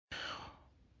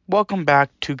welcome back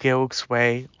to Garrick's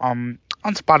Way. On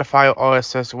Spotify,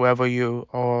 RSS, wherever you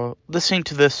are listening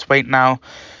to this right now.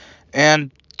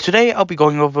 And today I'll be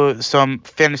going over some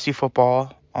fantasy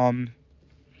football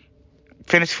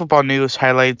news,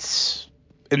 highlights,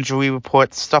 injury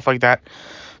reports, stuff like that.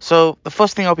 So the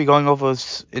first thing I'll be going over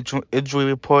is injury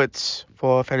reports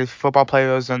for fantasy football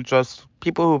players and just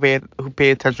people who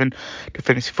pay attention to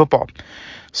fantasy football.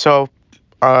 So,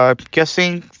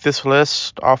 guessing this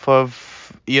list off of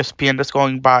ESPN, just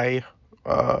going by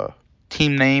uh,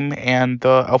 team name and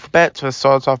the alphabet. So it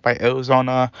starts off by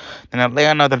Arizona, then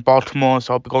Atlanta, then Baltimore.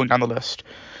 So I'll be going down the list.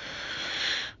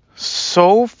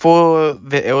 So for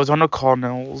the Arizona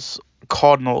Cardinals,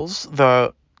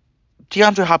 the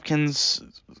DeAndre Hopkins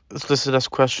is listed as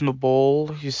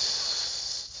questionable.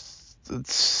 It's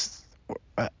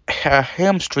a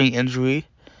hamstring injury.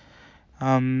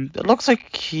 It looks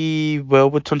like he will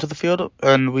return to the field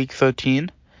in week 13.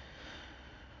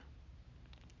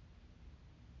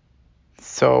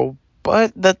 So,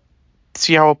 but let's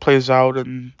see how it plays out,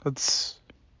 and let's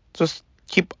just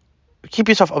keep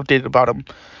yourself updated about him.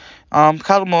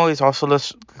 Kyler Murray is also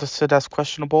listed as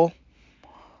questionable.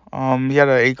 He had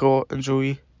an ankle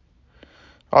injury.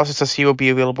 Also says he will be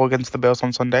available against the Bears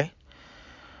on Sunday.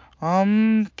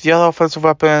 The other offensive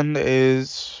weapon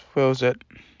is, where was it?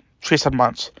 Trace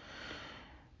Edmonds.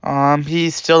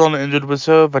 He's still on the injured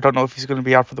reserve. I don't know if he's going to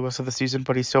be out for the rest of the season,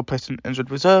 but he's still placed in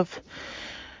injured reserve.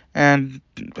 And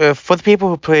for the people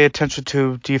who pay attention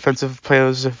to defensive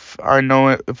players, if I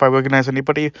recognize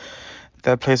anybody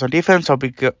that plays on defense, I'll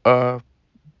be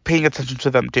paying attention to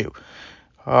them too.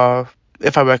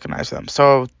 If I recognize them.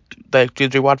 So, like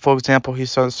J.J. Watt, for example,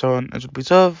 he's still on injured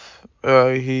reserve.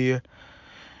 He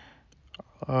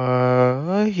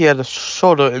had a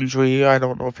shoulder injury. I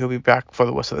don't know if he'll be back for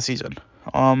the rest of the season.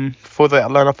 For the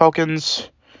Atlanta Falcons,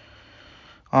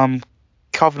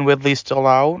 Calvin Ridley's still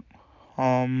out.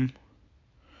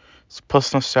 His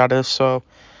personal status, so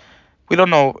we don't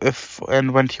know if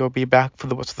and when he'll be back for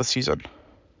the rest of the season.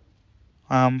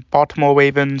 Baltimore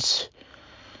Ravens.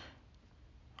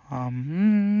 I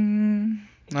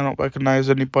don't recognize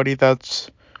anybody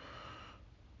that's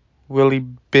really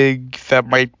big that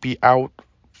might be out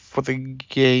for the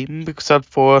game, except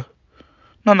for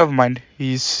no, never mind.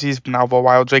 He's been out for a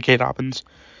while. J.K. Dobbins.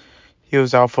 He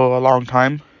was out for a long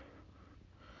time.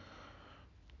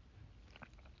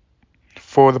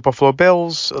 For the Buffalo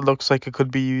Bills, it looks like it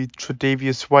could be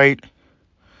Tre'Davious White.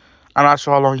 I'm not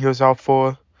sure how long he was out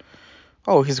for.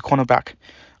 Oh, he's a cornerback.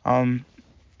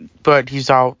 But he's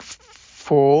out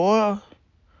for.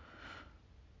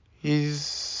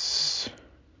 He's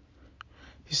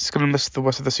gonna miss the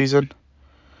rest of the season.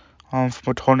 From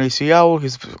a torn ACL,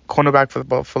 he's a cornerback for the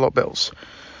Buffalo Bills.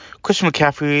 Christian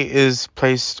McCaffrey is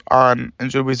placed on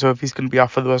injured reserve. He's gonna be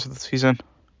out for the rest of the season.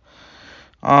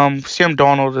 Sam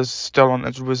Darnold is still on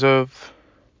injured reserve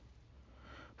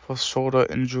for shoulder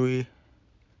injury.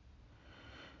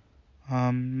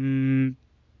 It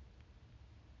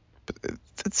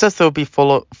says there will be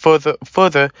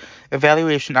further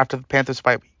evaluation after the Panthers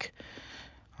bye week.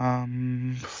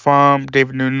 From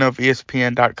David Noonan of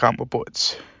ESPN.com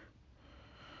reports.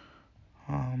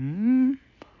 Not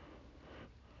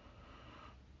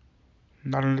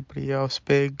anybody else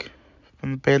big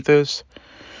from the Panthers.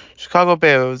 Chicago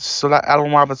Bears, so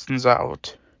Allen Robinson's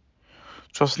out.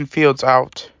 Justin Fields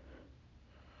out.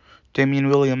 Damian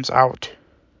Williams out.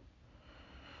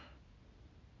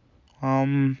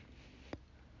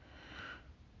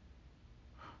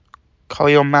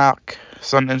 Khalil Mack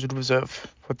is on injured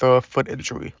reserve with a foot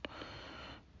injury.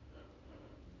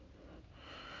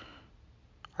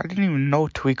 I didn't even know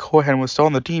Tariq Cohen was still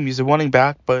on the team. He's a running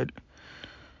back, but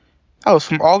that was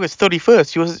from August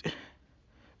 31st. He was,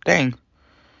 dang.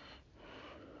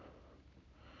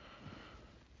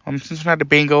 Cincinnati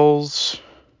Bengals.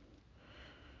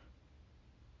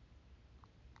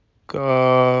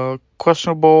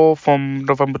 Questionable from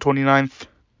November 29th.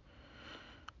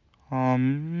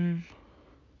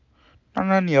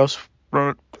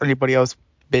 Not anybody else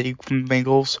big from the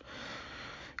Bengals.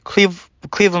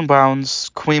 Cleveland Browns,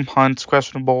 Kareem Hunt's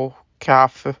questionable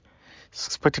calf. It's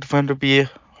expected for him to be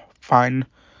fine.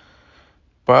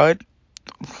 But,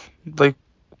 like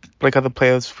other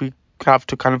players, we have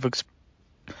to kind of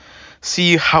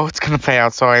see how it's going to play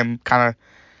out. So I'm kind of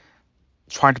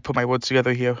trying to put my words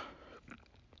together here.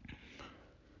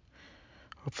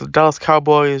 For the Dallas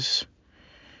Cowboys,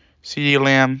 CeeDee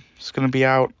Lamb is going to be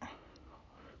out.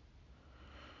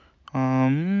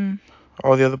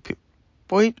 All the other people.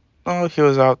 He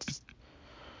was out.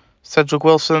 Cedric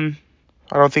Wilson.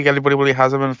 I don't think anybody really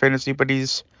has him in fantasy, but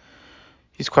he's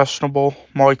questionable.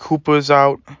 Maury Cooper's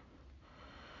out.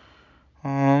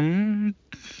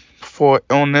 For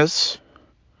illness,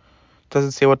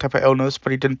 doesn't say what type of illness,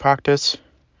 but he didn't practice.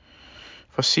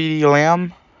 For CeeDee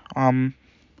Lamb,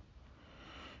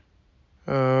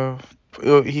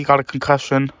 he got a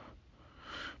concussion,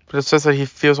 but it says that he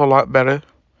feels a lot better.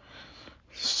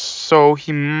 So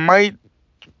he might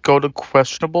go to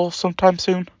questionable sometime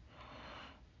soon.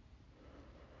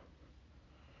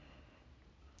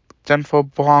 Then for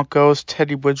Broncos,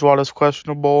 Teddy Bridgewater is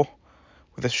questionable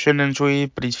with a shin injury,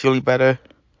 but he's feeling better.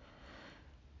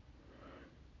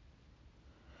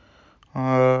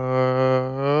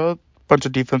 Bunch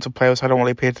of defensive players. I don't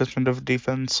really pay attention to the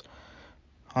defense.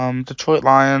 Detroit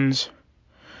Lions,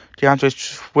 DeAndre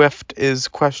Swift is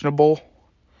questionable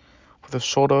with a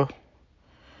shoulder,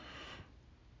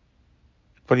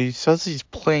 but he says he's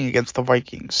playing against the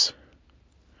Vikings.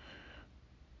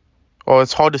 Well,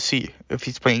 it's hard to see if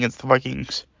he's playing against the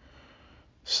Vikings.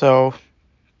 So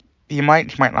he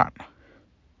might not.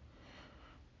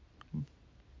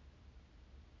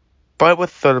 But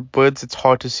with the Birds, it's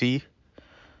hard to see.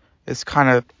 It's kind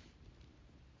of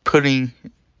putting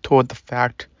toward the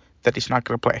fact that he's not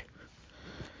going to play.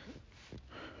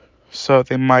 So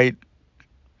they might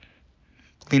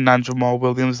lean on Jamal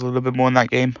Williams a little bit more in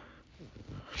that game.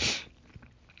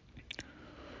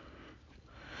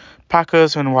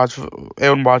 Packers and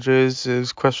Aaron Rodgers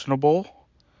is questionable.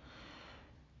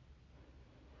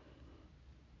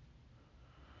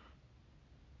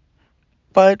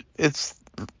 But it's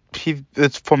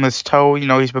from his toe.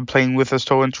 He's been playing with his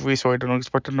toe injury, so I don't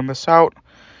expect him to miss out.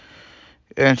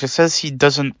 And it says he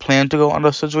doesn't plan to go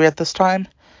under surgery at this time.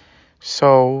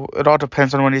 So it all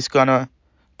depends on when he's going to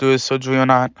do his surgery or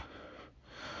not.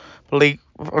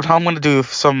 I'm going to do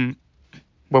some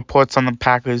reports on the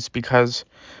Packers because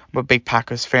I'm a big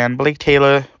Packers fan. Blake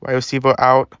Taylor, wide receiver,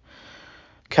 out.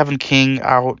 Kevin King,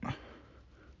 out.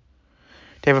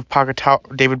 David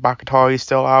Bakhtiari is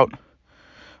still out.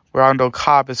 Rondo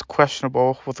Cobb is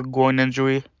questionable with a groin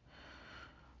injury.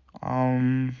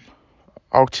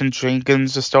 Alton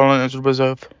Jenkins is still on injured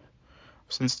reserve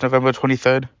since November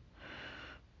 23rd.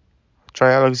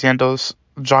 Jair Alexander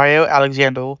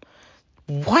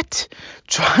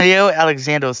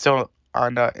is still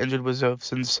on injured reserve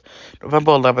since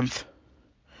November 11th.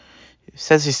 He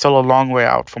says he's still a long way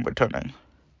out from returning.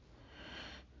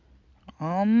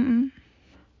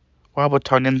 Robert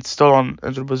Tonyan still on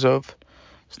injured reserve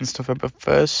since November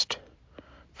 1st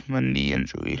from a knee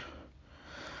injury.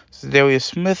 Darius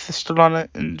Smith is still on an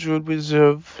injured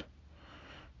reserve.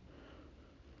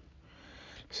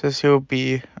 Says he'll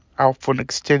be out for an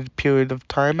extended period of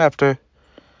time after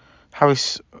having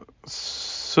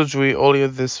surgery earlier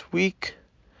this week.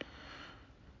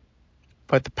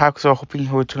 But the Packers are hoping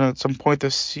he'll return at some point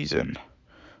this season.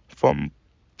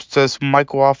 Says Mike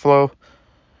Garofalo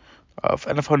of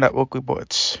NFL Network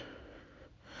reports.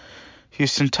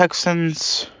 Houston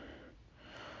Texans,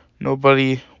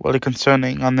 nobody really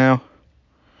concerning on there.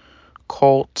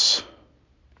 Colts,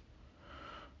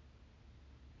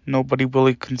 nobody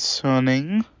really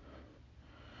concerning.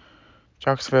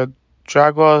 Jacksonville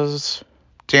Jaguars,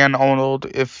 Dan Arnold,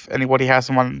 if anybody has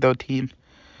him on their team,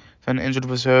 is an injured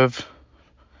reserve.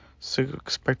 So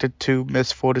expected to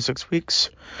miss 4 to 6 weeks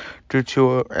due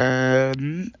to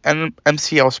an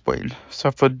MCL sprain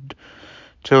suffered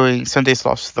during Sunday's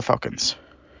loss to the Falcons.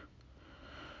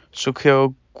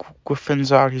 Shaquille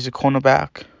Griffin's out. He's a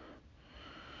cornerback.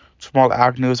 Jamal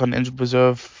Agnew is on injured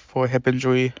reserve for a hip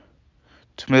injury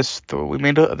to miss the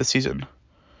remainder of the season.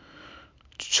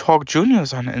 Chalk Jr.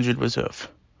 is on injured reserve.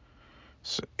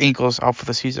 So ankles out for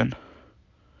the season.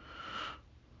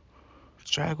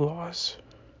 Jaguars.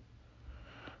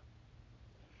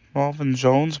 Marvin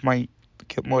Jones might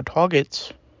get more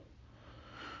targets.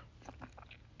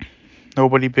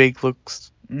 Nobody big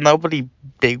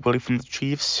really from the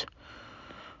Chiefs.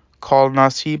 Carl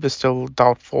Nassib is still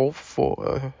doubtful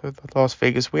for the Las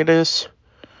Vegas Raiders.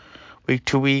 Week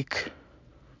to week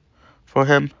for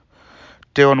him.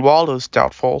 Darren Waller is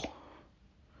doubtful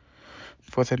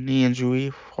for the knee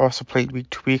injury. Also playing week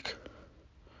to week.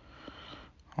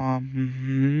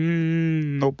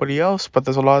 Nobody else, but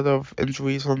there's a lot of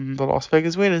injuries on the Las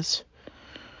Vegas Raiders.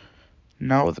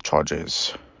 Now the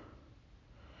Chargers.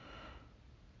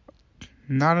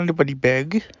 Not anybody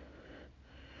big.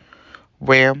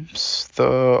 Rams,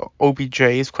 the OBJ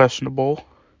is questionable.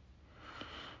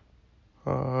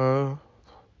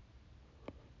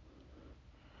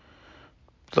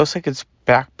 Looks like it's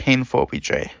back pain for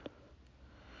OBJ.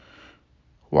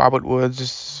 Robert Woods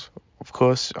is, of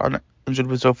course, on injured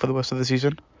reserve for the rest of the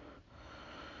season.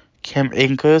 Cam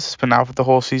Akers has been out for the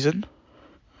whole season.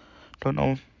 Don't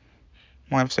know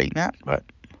why I'm saying that, but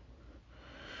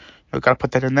I gotta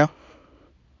put that in there.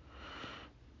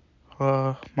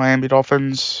 Miami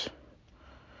Dolphins.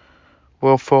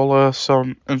 Will Fuller,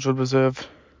 on injured reserve.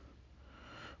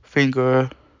 Finger.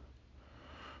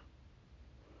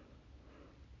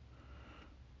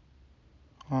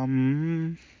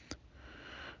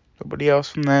 Nobody else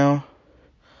from there.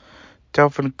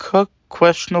 Dalvin Cook,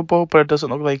 questionable, but it doesn't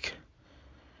look like.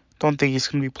 Don't think he's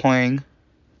gonna be playing.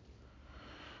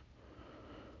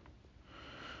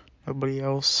 Nobody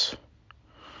else.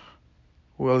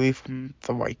 Willie from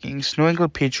the Vikings. New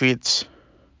England Patriots.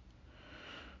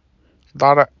 A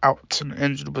lot of outs and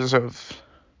injured reserve.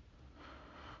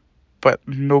 But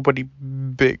nobody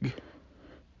big.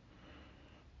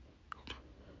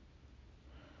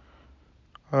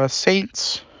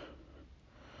 Saints.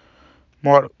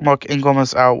 Mark Ingram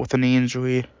is out with a knee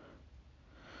injury.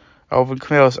 Alvin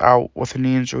Kamara is out with a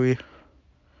knee injury.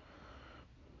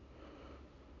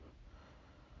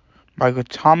 Michael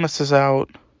Thomas is out.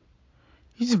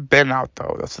 He's been out,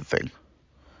 though. That's the thing.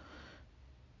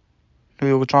 New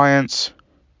York Giants.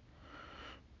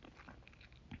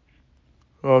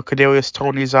 Kadarius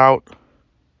Toney's out.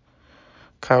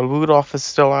 Kyle Rudolph is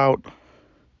still out.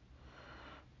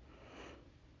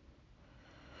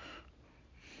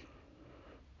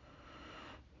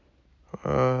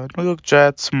 New York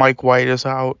Jets. Mike White is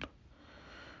out.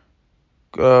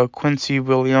 Quincy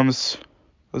Williams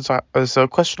is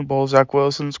questionable. Zach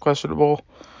Wilson's questionable.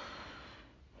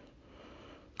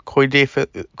 Corey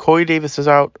Davis is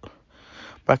out.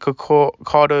 Michael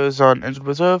Carter is on injured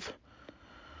reserve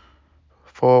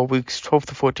for weeks 12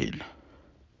 to 14.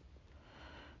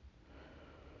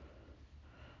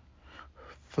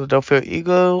 Philadelphia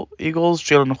Eagles.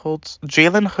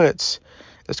 Jalen Hurts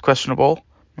is questionable.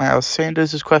 Miles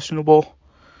Sanders is questionable.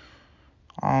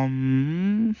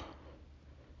 Nobody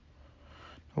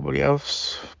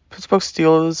else. Pittsburgh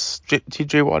Steelers.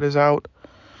 T.J. Watt is out.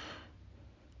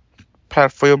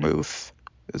 Pat Freiermuth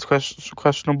is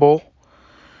questionable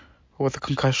with a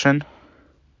concussion.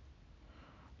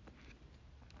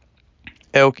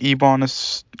 Eric Ebron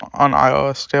is on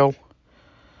IR still.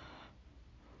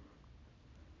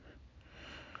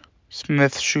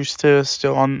 Smith Schuster is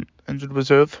still on injured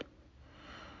reserve.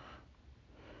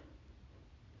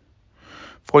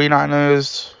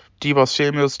 49ers. Deebo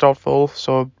Samuel's doubtful,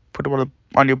 so put him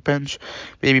on your bench.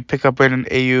 Maybe pick up Brandon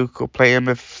Ayuk or play him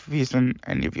if he's in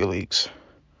any of your leagues.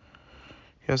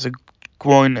 He has a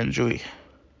groin injury.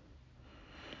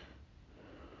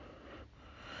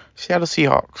 Seattle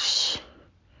Seahawks.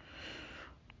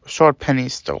 Rashard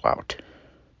Penny's still out.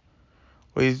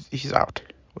 Well, he's out.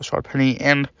 Rashard Penny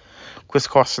and Chris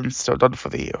Carson's still done for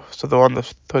the year, so they're on the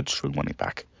third string running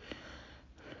back.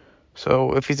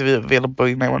 So if he's available,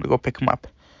 you might want to go pick him up.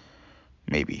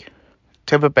 Maybe.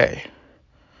 Tampa Bay.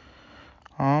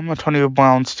 Antonio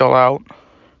Brown's still out.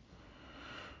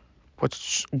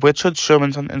 Richard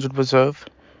Sherman's on injured reserve.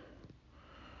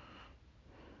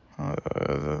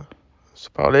 That's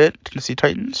about it. Tennessee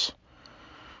Titans.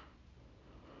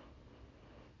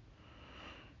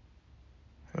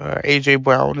 A.J.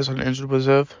 Brown is on injured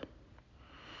reserve.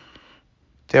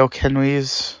 Dale Henry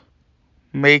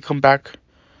may come back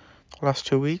the last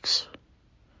 2 weeks.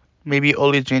 Maybe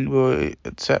early January,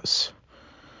 it says.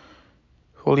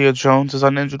 Julio Jones is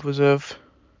on injured reserve.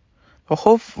 The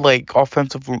whole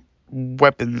offensive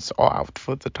weapons are out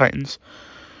for the Titans.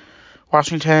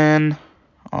 Washington,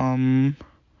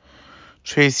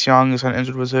 Chase Young is on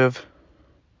injured reserve.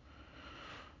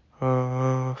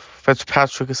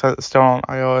 Fitzpatrick is still on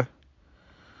IR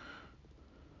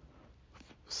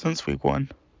since week 1.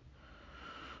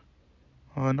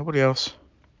 Nobody else.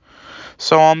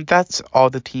 So that's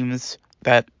all the teams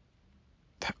that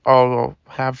all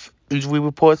have injury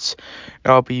reports.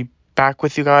 And I'll be back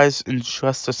with you guys in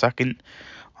just a second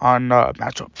on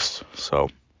matchups. So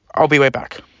I'll be right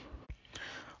back.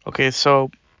 Okay, so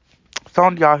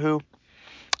found Yahoo,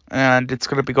 and it's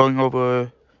gonna be going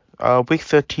over week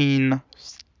 13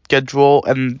 schedule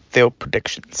and their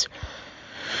predictions.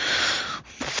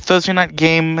 Thursday night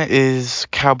game is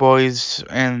Cowboys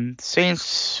and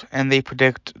Saints, and they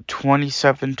predict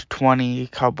 27-20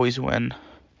 Cowboys win.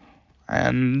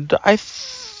 And I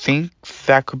think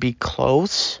that could be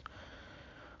close,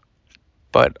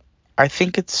 but I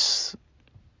think it's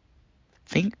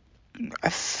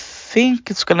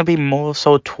gonna be more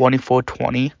so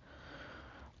 24-20.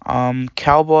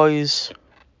 Cowboys.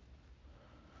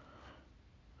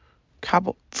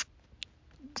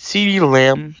 CeeDee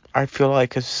Lamb, I feel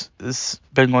like has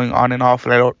been going on and off,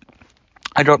 and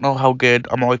I don't know how good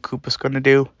Amari Cooper's gonna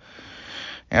do,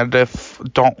 and if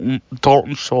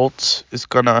Dalton Schultz is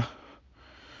gonna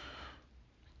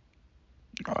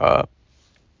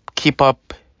keep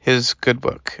up his good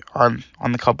work on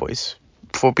the Cowboys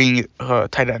for being a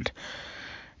tight end.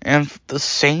 And the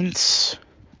Saints,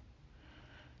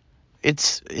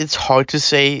 it's hard to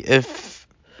say if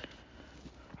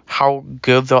how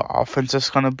good the offense is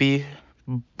gonna be,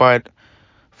 but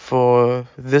for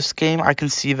this game, I can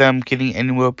see them getting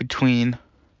anywhere between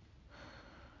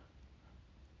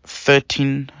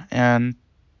 13 and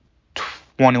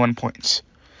 21 points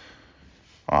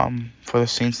for the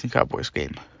Saints and Cowboys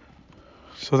game.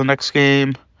 So the next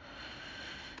game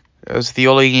is the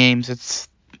early games. It's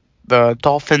the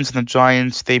Dolphins and the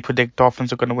Giants. They predict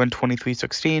Dolphins are going to win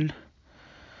 23-16.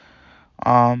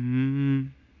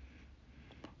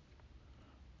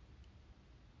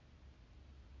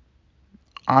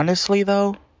 Honestly,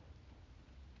 though,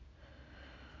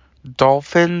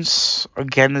 Dolphins,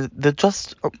 again, they're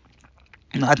just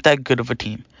not that good of a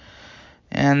team.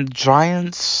 And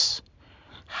Giants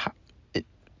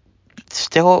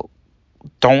still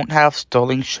don't have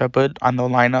Sterling Shepard on the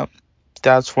lineup.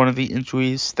 That's one of the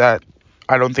injuries that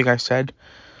I don't think I said.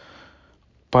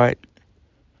 But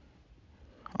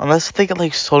unless they get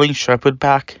like Sterling Shepard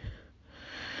back,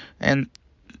 and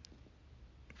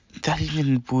that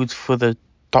even boots for the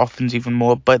Dolphins even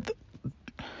more. But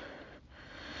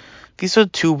these are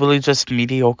two really just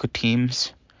mediocre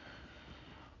teams.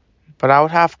 But I would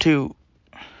have to,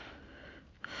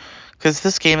 because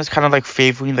this game is kind of like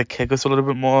favoring the kickers a little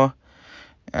bit more,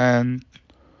 and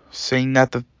saying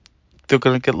that they're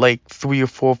gonna get like 3 or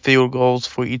 4 field goals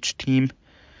for each team.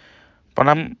 But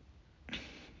I'm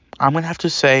gonna have to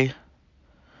say,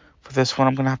 for this one,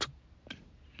 I'm gonna have to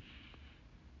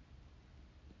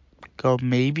go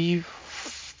maybe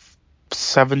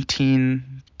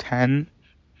 17-10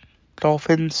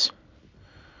 Dolphins.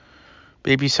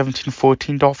 Maybe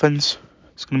 17-14 Dolphins.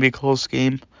 It's gonna be a close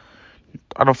game.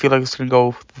 I don't feel like it's gonna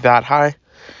go that high.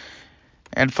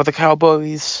 And for the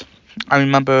Cowboys, I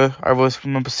always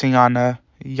remember seeing on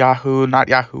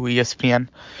ESPN,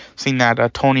 seeing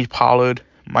that Tony Pollard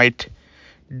might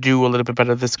do a little bit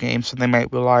better this game, so they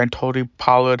might rely on Tony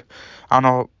Pollard. I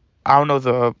don't know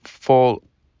the full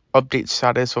update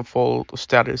status or full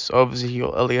status of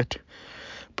Ezekiel Elliott,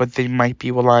 but they might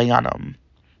be relying on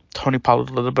Tony Pollard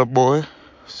a little bit more.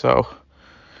 So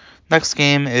next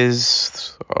game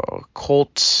is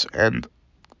Colts and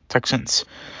Texans.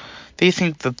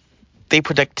 They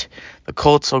predict the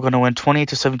Colts are going to win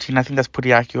 28-17. I think that's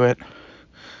pretty accurate.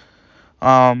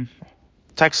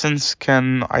 Texans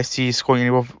I see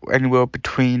scoring anywhere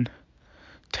between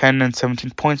 10 and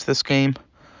 17 points this game.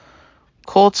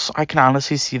 Colts, I can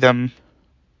honestly see them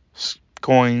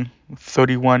scoring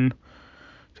 31-35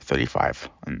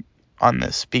 on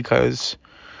this, because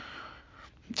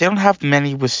they don't have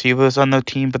many receivers on their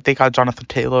team, but they got Jonathan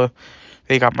Taylor,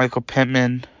 they got Michael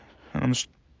Pittman, and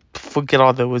forget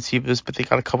all the receivers, but they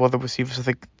got a couple other receivers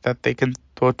that they can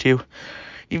throw to.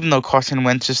 Even though Carson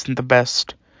Wentz isn't the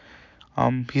best,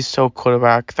 he's still a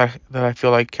quarterback that I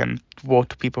feel like can throw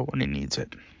to people when he needs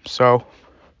it. So,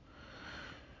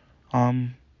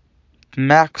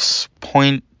 max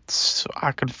points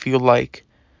I could feel like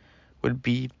would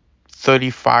be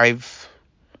 35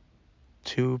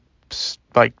 to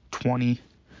like 20,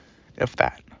 if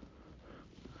that.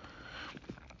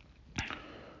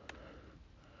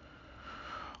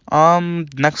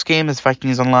 Next game is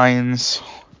Vikings and Lions.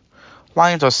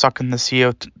 Lions are sucking this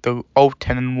year. They're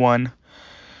 10-1.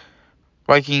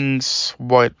 Vikings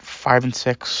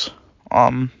 5-6.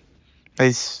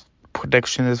 His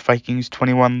prediction is Vikings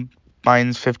 21,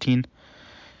 Lions 15.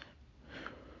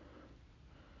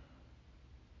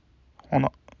 Hold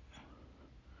on.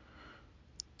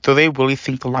 Do they really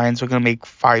think the Lions are gonna make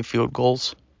 5 field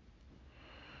goals?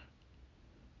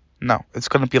 No, it's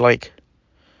gonna be like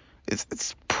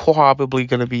it's probably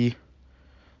gonna be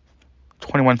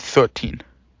 21-13.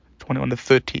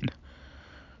 21-13.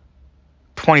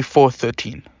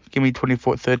 24-13. Give me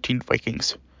 24-13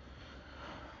 Vikings.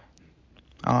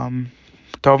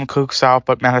 Dalvin Cook's out,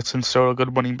 but Madison's still a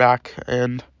good running back,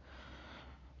 and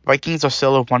Vikings are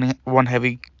still a one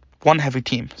heavy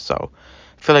team. So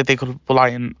I feel like they could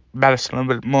rely on Madison a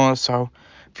little bit more. So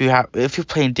if you're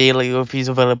playing daily or if he's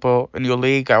available in your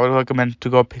league, I would recommend to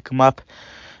go pick him up,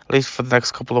 at least for the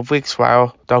next couple of weeks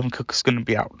while Dalvin Cook is going to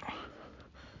be out.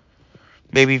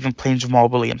 Maybe even playing Jamal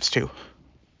Williams too.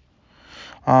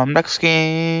 Next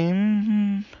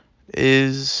game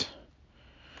is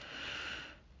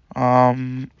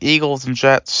Eagles and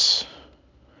Jets.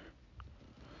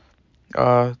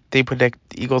 They predict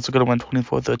the Eagles are going to win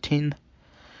 24-13.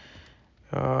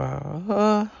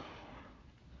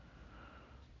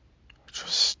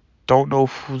 Just don't know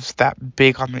who's that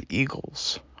big on the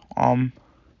Eagles.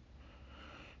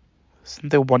 Isn't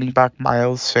there running back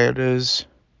Miles Sanders?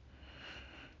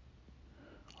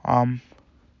 I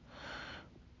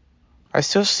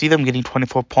still see them getting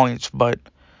 24 points, but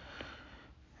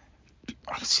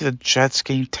I can see the Jets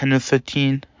getting 10 to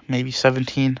 13, maybe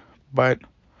 17, but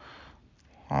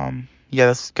yeah,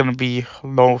 that's gonna be a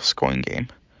low scoring game.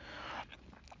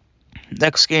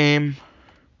 Next game,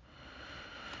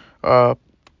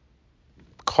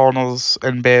 Cardinals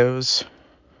and Bears.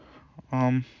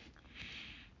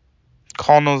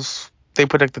 Cardinals, they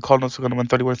predict the Cardinals are gonna win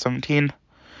 31-17.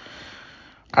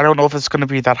 I don't know if it's gonna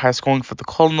be that high scoring for the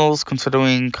Cardinals,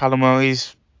 considering Kyler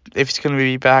Murray's, if he's gonna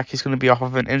be back, he's gonna be off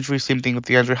of an injury. Same thing with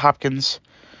DeAndre Hopkins.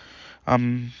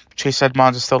 Chase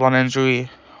Edmonds is still on injury.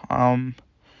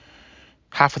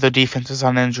 Half of the defense is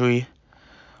on injury.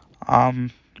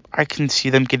 I can see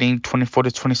them getting 24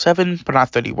 to 27, but not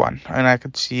 31. And I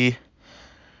could see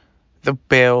the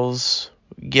Bears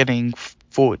getting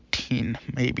 14,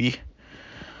 maybe.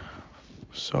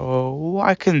 So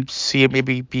I can see it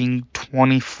maybe being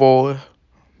 24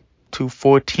 to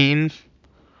 14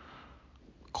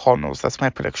 Cardinals. That's my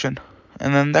prediction.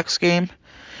 And then next game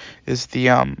is the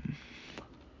I'm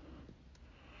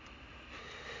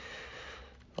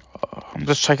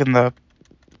just checking the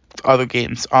other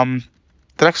games. The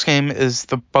next game is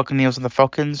the Buccaneers and the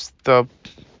Falcons. The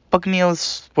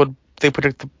Buccaneers, they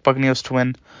predict the Buccaneers to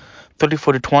win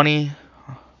 34 to 20.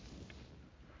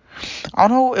 I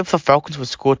don't know if the Falcons would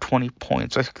score 20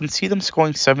 points. I can see them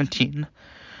scoring 17.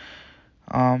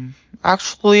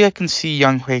 Actually, I can see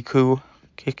Young Heiku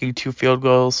kicking 2 field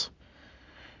goals.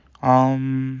 Yeah,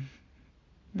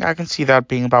 I can see that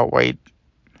being about right.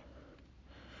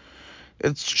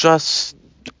 It's just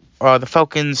the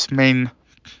Falcons' main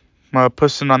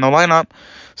person on the lineup.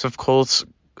 So of course,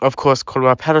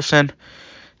 Cordell Patterson,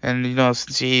 and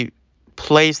since he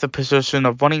plays the position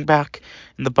of running back,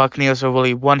 and the Buccaneers are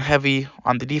really run heavy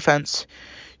on the defense,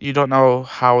 you don't know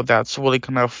how that's really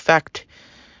going to affect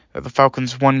the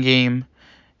Falcons' one game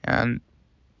and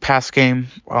pass game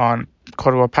on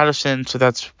Cordell Patterson. So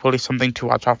that's really something to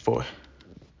watch out for.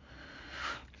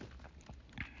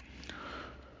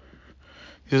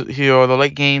 Here are the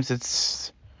late games.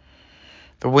 It's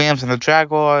the Rams and the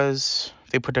Jaguars.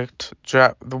 They predict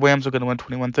the Rams are going to win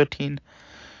 21-13.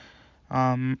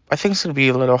 I think it's going to be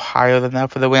a little higher than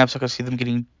that for the Rams. I can see them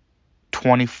getting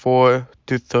 24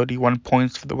 to 31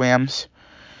 points for the Rams.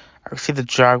 I can see the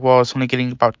Jaguars only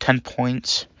getting about 10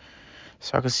 points.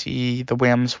 So I can see the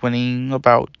Rams winning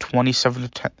about 27 to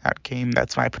 10 that game.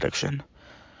 That's my prediction.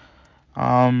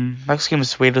 Next game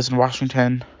is Raiders in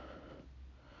Washington.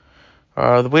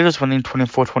 The Raiders winning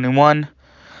 24-21.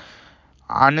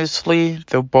 Honestly,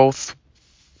 the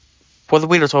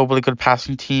Raiders are a really good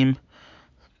passing team.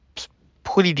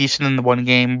 Pretty decent in the one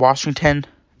game. Washington,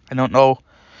 I don't know.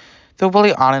 They're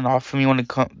really on and off for me when it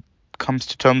comes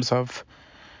to terms of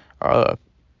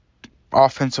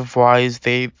offensive wise.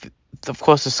 Of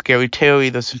course, there's Scary Terry,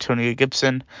 there's Antonio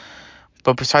Gibson.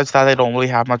 But besides that, they don't really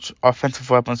have much offensive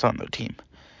weapons on their team.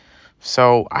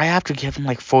 So I have to give them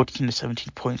like 14 to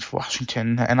 17 points for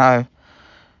Washington. And I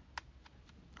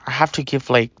have to give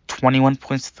like 21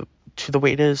 points to the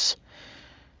Raiders.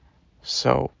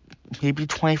 So maybe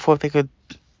 24 if they could.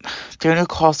 Daniel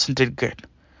Carlson did good.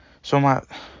 So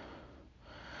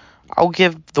I'll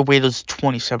give the Raiders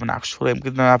 27 actually. I'm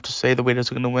going to have to say the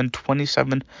Raiders are going to win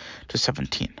 27 to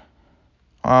 17.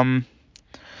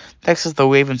 Next is the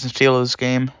Ravens and Steelers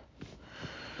game.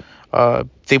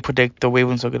 They predict the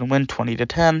Ravens are going to win 20 to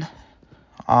 10.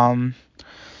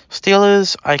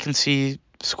 Steelers, I can see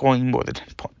scoring more than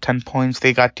 10 points.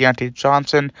 They got Deontay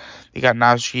Johnson. They got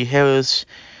Najee Harris.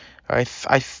 I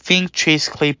think Chase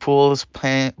Claypool is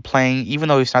playing, even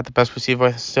though he's not the best receiver.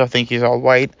 I still think he's all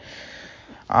right.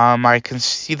 I can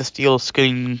see the Steelers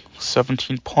getting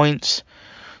 17 points.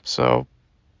 So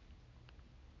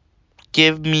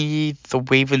give me the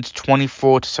Ravens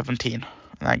 24 to 17 in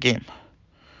that game.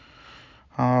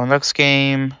 Next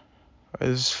game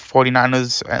is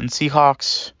 49ers and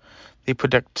Seahawks. They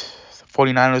predict the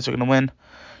 49ers are going to win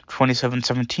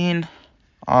 27-17.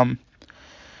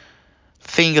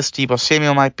 Think Deebo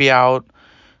Samuel might be out.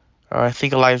 I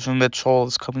think Elijah Mitchell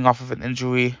is coming off of an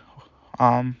injury.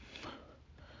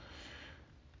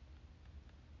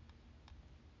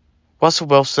 Russell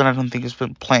Wilson, I don't think has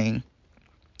been playing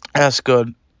as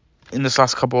good in this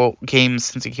last couple games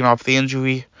since he came off the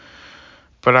injury.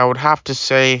 But I would have to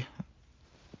say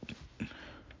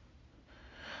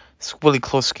it's a really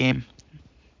close game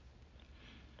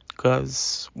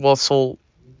because Russell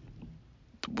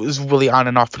is really on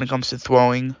and off when it comes to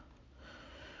throwing.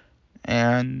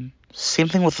 And same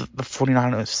thing with the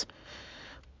 49ers.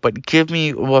 But give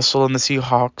me Russell and the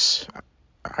Seahawks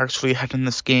actually ahead in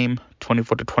this game,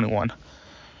 24-21.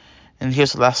 And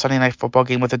here's the last Sunday night football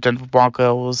game with the Denver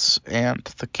Broncos and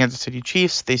the Kansas City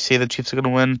Chiefs. They say the Chiefs are going to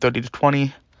win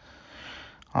 30-20.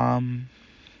 I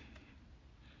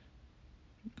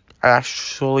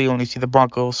actually only see the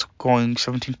Broncos scoring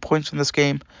 17 points in this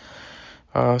game,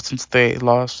 since they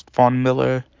lost Von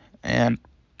Miller and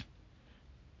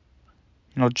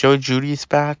Joe Judy's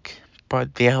back,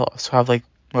 but they also have like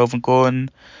Melvin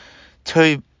Gordon.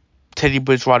 Teddy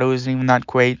Bridgewater isn't even that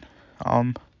great.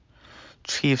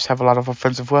 Chiefs have a lot of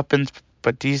offensive weapons,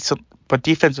 but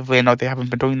defensively, I know they haven't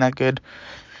been doing that good.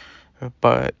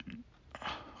 But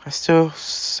I still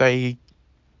say,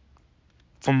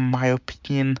 from my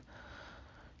opinion,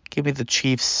 give me the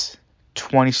Chiefs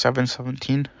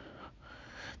 27-17.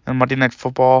 And Monday Night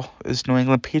Football is New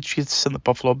England Patriots and the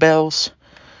Buffalo Bills.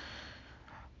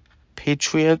 They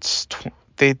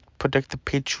predict the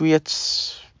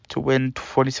Patriots to win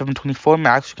 27-24. I'm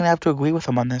actually going to have to agree with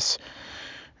them on this.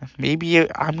 Maybe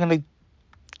I'm going to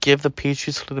give the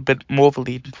Patriots a little bit more of a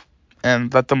lead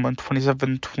and let them win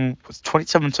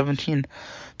 27-17.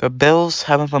 The Bills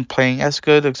haven't been playing as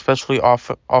good, especially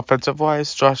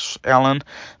offensive-wise. Josh Allen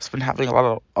has been having a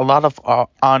lot of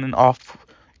on and off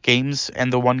games,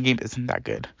 and the one game isn't that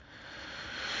good.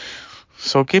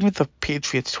 So give me the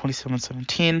Patriots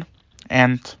 27-17.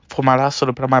 And for my last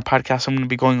little bit of my podcast, I'm going to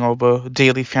be going over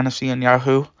daily fantasy on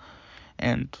Yahoo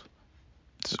and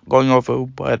going over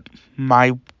what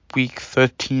my week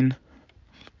 13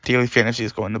 daily fantasy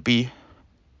is going to be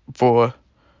for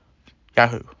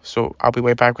Yahoo. So I'll be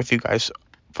right back with you guys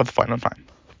for the final time.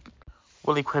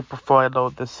 Really quick before I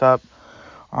load this up,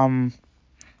 I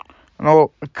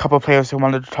know a couple of players I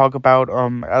wanted to talk about.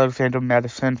 Alexander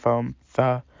Madison from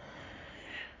the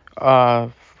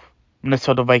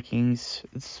Minnesota Vikings.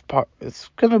 It's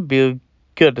gonna be a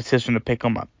good decision to pick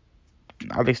him up.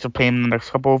 At least to play him in the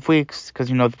next couple of weeks, because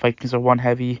the Vikings are one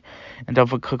heavy, and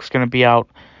Delvin Cook's gonna be out.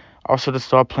 Also to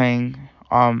start playing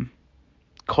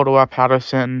Cordell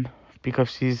Patterson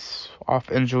because he's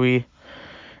off injury,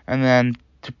 and then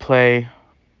to play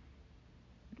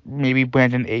maybe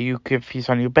Brandon Ayuk if he's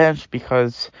on your bench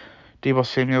because Deebo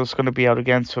Samuel's gonna be out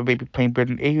again, so maybe playing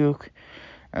Brandon Ayuk.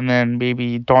 And then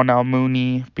maybe Darnell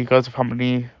Mooney because of how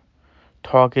many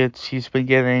targets he's been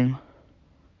getting.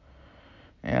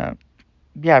 And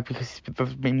yeah, because he's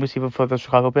the main receiver for the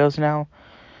Chicago Bears now.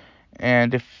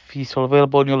 And if he's still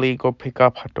available in your league, go pick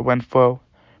up Hunter Renfrow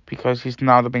because he's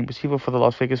now the main receiver for the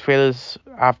Las Vegas Raiders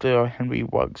after Henry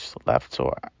Ruggs left.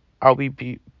 So I'll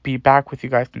be back with you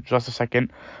guys in just a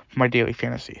second for my daily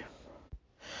fantasy.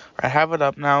 I have it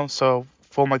up now. So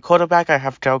for my quarterback, I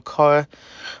have Derek Carr.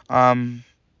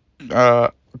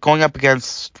 Going up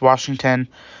against Washington.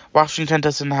 Washington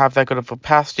doesn't have that good of a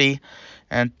capacity,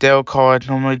 and Derek Carr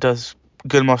normally does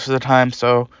good most of the time,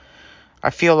 so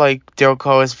I feel like Derek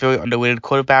Carr is a very underrated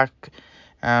quarterback,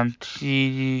 and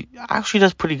he actually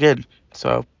does pretty good.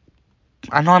 So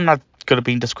I know I'm not good at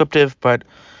being descriptive, but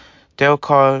Derek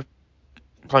Carr,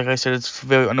 like I said, is a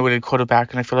very underrated quarterback,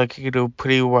 and I feel like he could do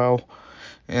pretty well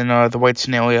in the right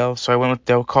scenario. So I went with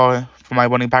Derek Carr for my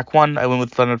running back one. I went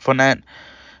with Leonard Fournette.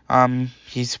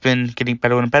 He's been getting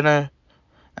better and better,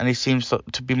 and he seems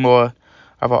to be more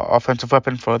of an offensive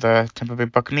weapon for the Tampa Bay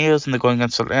Buccaneers, and they're going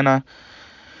against Atlanta.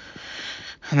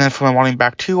 And then for my running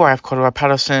back two, I have Cordell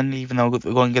Patterson. Even though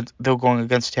they're going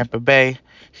against Tampa Bay,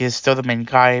 he is still the main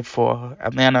guy for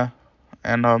Atlanta,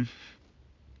 and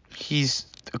he's,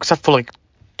 except for like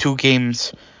 2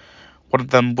 games, one of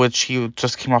them which he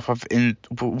just came off of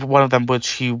one of them which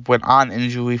he went on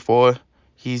injury for,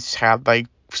 he's had like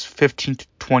 15 to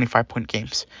 25 point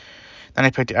games. Then I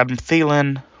picked Adam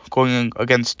Thielen going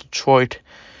against Detroit,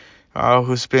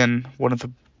 who's been one of the,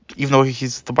 even though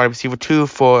he's the wide receiver 2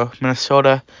 for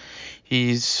Minnesota,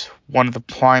 he's one of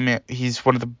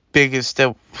the biggest,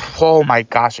 oh my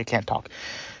gosh, I can't talk.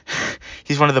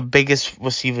 He's one of the biggest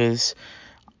receivers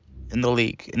in the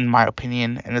league, in my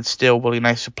opinion, and it's still really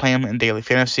nice to play him in daily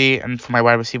fantasy. And for my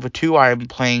wide receiver 2, I'm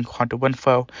playing Hunter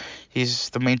Renfrow. He's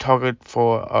the main target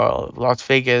for Las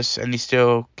Vegas, and he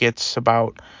still gets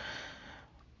about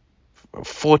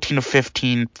 14 to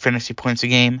 15 fantasy points a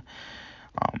game.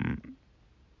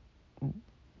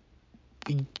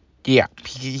 Yeah,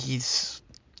 he's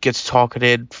gets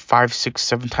targeted 5, 6,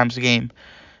 7 times a game.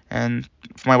 And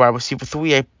for my wide receiver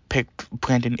 3, I picked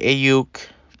Brandon Ayuk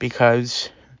because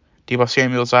Deebo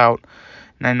Samuel's out,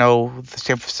 and I know the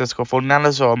San Francisco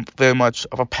 49ers are very much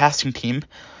of a passing team,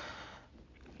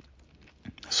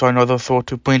 so I know they'll throw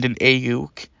to Brandon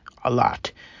Ayuk a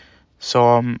lot.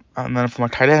 So, and then for my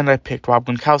tight end, I picked Rob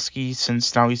Gronkowski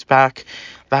since now he's back.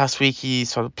 Last week he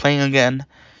started playing again,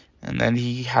 and then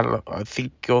he had, I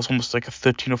think it was almost like a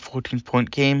 13 or 14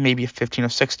 point game, maybe a 15 or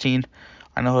 16.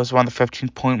 I know it was around the 15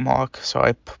 point mark, so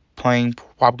I playing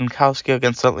Rob Gronkowski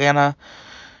against Atlanta.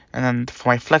 And then for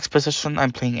my flex position,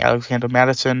 I'm playing Alexander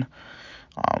Madison,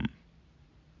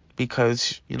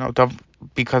 because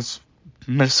because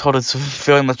Minnesota's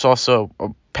very much also a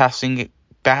passing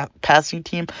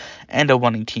team and a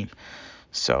running team.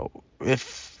 So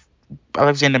if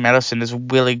Alexander Madison is a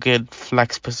really good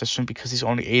flex position because he's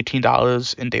only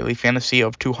 $18 in daily fantasy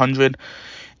of 200,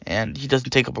 and he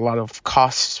doesn't take up a lot of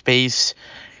cost space.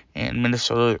 And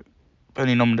Minnesota,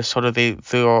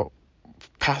 they're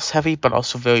pass heavy, but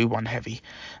also very run heavy.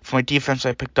 For my defense,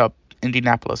 I picked up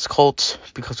Indianapolis Colts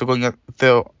because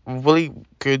they're really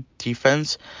good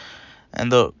defense,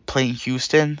 and they're playing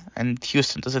Houston, and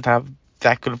Houston doesn't have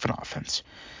that good of an offense.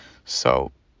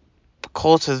 So the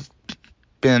Colts have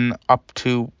been up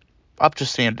to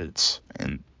standards,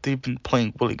 and they've been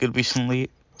playing really good recently,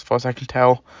 as far as I can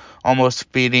tell,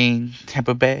 almost beating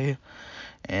Tampa Bay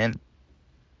and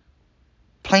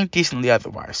playing decently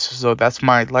otherwise. So that's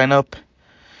my lineup,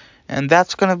 and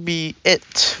that's gonna be it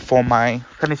for my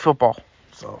fantasy football.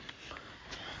 So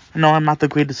I know I'm not the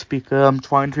greatest speaker. I'm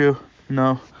trying to,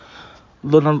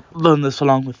 learn this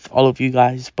along with all of you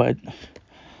guys, but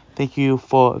thank you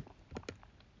for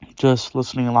just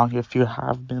listening along if you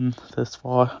have been this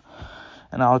far.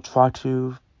 And I'll try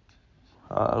to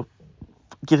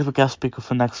get a guest speaker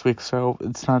for next week, so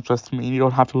it's not just me. You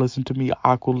don't have to listen to me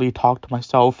awkwardly talk to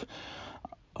myself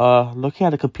looking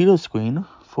at a computer screen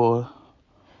for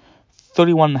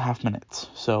 31 and a half minutes.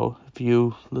 So if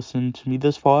you listen to me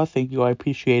this far, thank you. I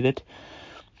appreciate it.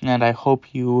 And I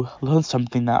hope you learn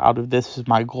something out of this. Is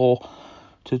my goal,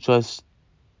 to just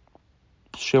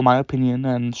share my opinion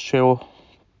and share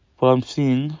what I'm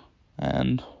seeing,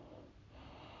 and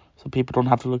so people don't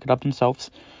have to look it up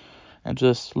themselves, and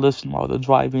just listen while they're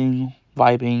driving,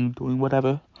 vibing, doing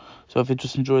whatever. So if you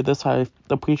just enjoyed this, I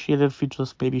appreciate it if you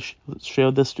just maybe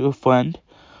share this to a friend,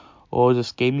 or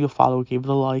just gave me a follow, gave it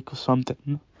a like or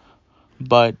something.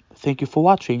 But thank you for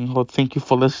watching, or thank you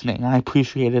for listening. I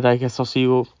appreciate it. I guess I'll see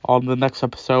you on the next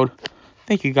episode.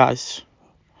 Thank you guys.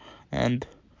 And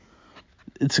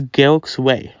it's Garrick's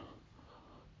way.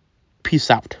 Peace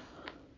out.